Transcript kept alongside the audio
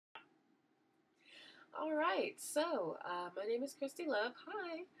All right, so my name is Christi Luv.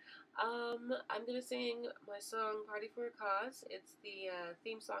 Hi. I'm going to sing my song Party-4-A-Cause. It's the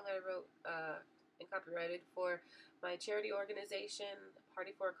theme song I wrote and copyrighted for my charity organization,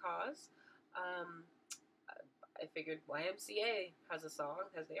 Party-4-A-Cause. Um, I figured YMCA has a song,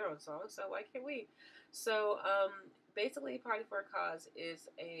 has their own song, so why can't we? So basically, Party-4-A-Cause is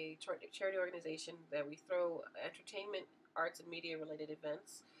a charity organization that we throw entertainment, arts, and media related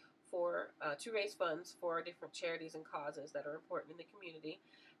events for to raise funds for different charities and causes that are important in the community.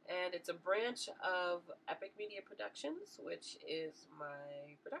 And it's a branch of Epic Media Productions, which is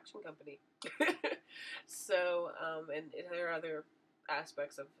my production company. And there are other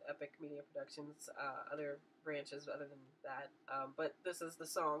aspects of Epic Media Productions, other branches other than that. But this is the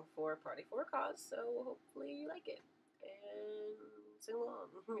song for Party-4-A-Cause, so hopefully you like it. And sing along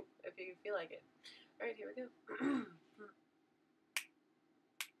if you feel like it. Alright, here we go.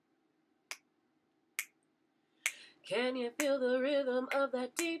 Can you feel the rhythm of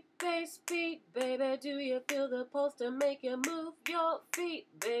that deep bass beat, baby? Do you feel the pulse to make you move your feet,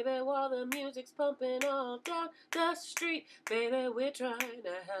 baby? While the music's pumping all down the street, baby, we're trying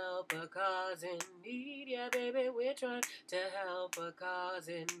to help a cause in need. Yeah, baby, we're trying to help a cause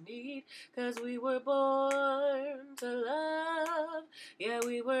in need. 'Cause we were born to love. Yeah,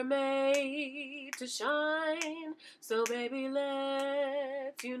 we were made to shine. So baby,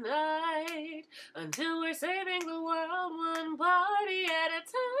 let's unite until we're saving the world one party at a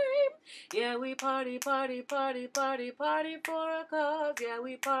time. Yeah, we party, party, party, party, party for a cause. Yeah,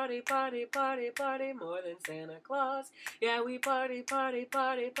 we party, party, party, party more than Santa Claus. Yeah, we party, party,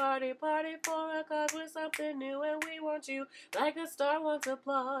 party, party, party for a cause. We're something new and we want you like a star wants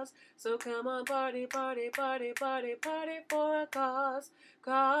applause. So come on, party, party, party, party, party for a cause.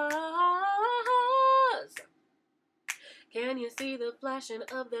 Cause. Can you see the flashing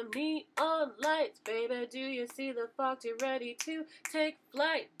of them neon lights, baby? Do you see the fox? You're ready to take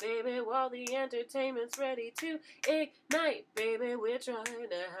flight, baby, while the entertainment's ready to ignite, baby. We're trying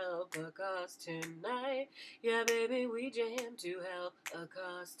to help a cause tonight. Yeah, baby, we jam to help a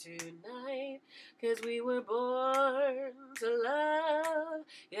cause tonight. 'Cause we were born to love.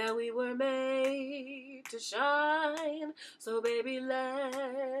 Yeah, we were made to shine. So, baby,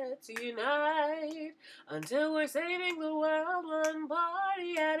 let's unite until we're saving the world one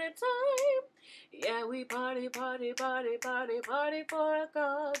party at a time. Yeah, we party, party, party, party, party for a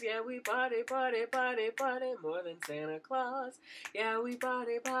cause. Yeah, we party, party, party, party more than Santa Claus. Yeah, we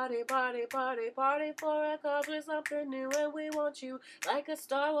party, party, party, party, party for a cause. We're something new and we want you like a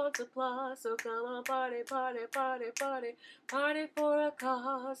star wants applause. So come on, party, party, party, party, party for a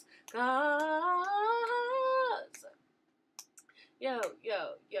cause. Cause. Yo,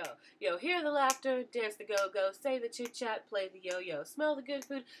 yo, yo, yo, hear the laughter, dance the go-go, say the chit-chat, play the yo-yo, smell the good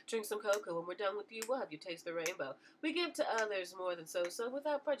food, drink some cocoa. When we're done with you, we'll have you taste the rainbow. We give to others more than so-so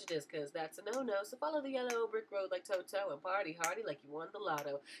without prejudice, 'cause that's a no-no. So follow the yellow brick road like Toto and party hardy like you won the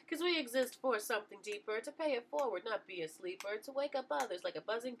lotto. 'Cause we exist for something deeper, to pay it forward, not be a sleeper, to wake up others like a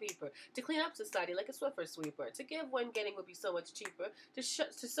buzzing peeper, to clean up society like a Swiffer sweeper, to give when getting would be so much cheaper, to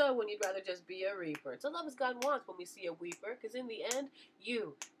sow when you'd rather just be a reaper, to love as God wants when we see a weeper, 'cause in the end,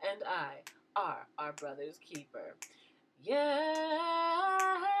 you and I are our brother's keeper.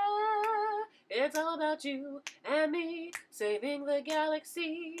 Yeah, it's all about you and me saving the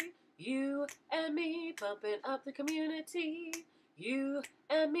galaxy. You and me pumping up the community. You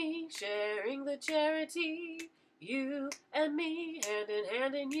and me sharing the charity. You and me hand in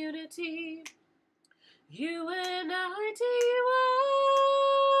hand in unity. You and I,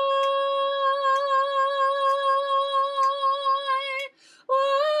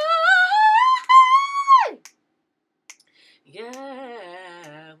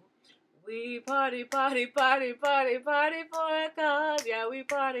 yeah, we party, party, party, party, party for a cause. Yeah, we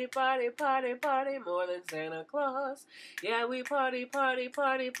party, party, party, party more than Santa Claus. Yeah, we party, party,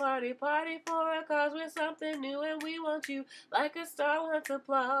 party, party, party for a cause. We're something new and we want you like a star wants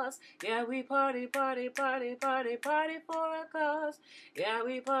applause. Yeah, we party, party, party, party, party for a cause. Yeah,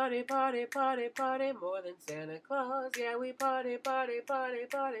 we party, party, party, party more than Santa Claus. Yeah, we party, party, party,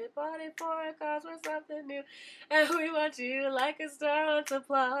 party, party for a cause. We're something new and we want you like a star wants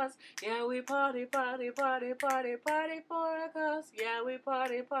applause. Yeah, we party, party, party, party, party for a cause. Yeah, we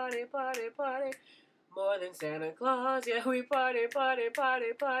party, party, party, party more than Santa Claus. Yeah, we party, party, party,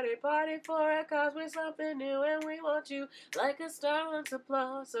 party, party for a cause. We're something new and we want you like a star wants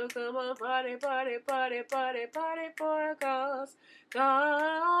applause. So come on, party, party, party, party, party for a cause.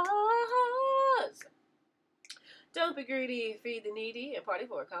 Cause. Don't be greedy, feed the needy, and party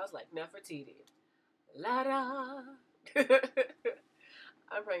for a cause like Nefertiti. La da.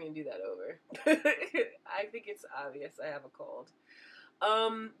 I'm probably gonna do that over. I think it's obvious I have a cold.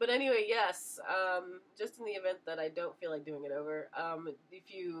 But anyway, yes, just in the event that I don't feel like doing it over,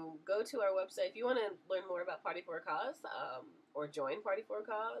 if you go to our website, if you want to learn more about Party-4-A-Cause, or join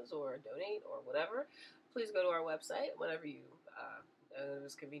Party-4-A-Cause, or donate, or whatever, please go to our website whenever you, it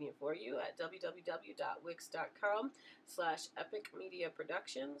is convenient for you at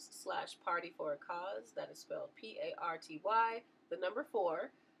www.wix.com/epicmediaproductions/Party-4-A-Cause. That is spelled PARTY, the number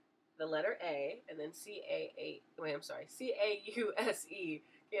 4, the letter A, and then CAUSE.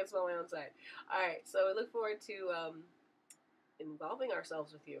 Can't spell my own side. Alright, so we look forward to involving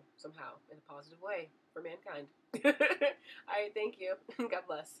ourselves with you somehow in a positive way for mankind. Alright, thank you. God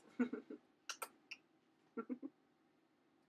bless.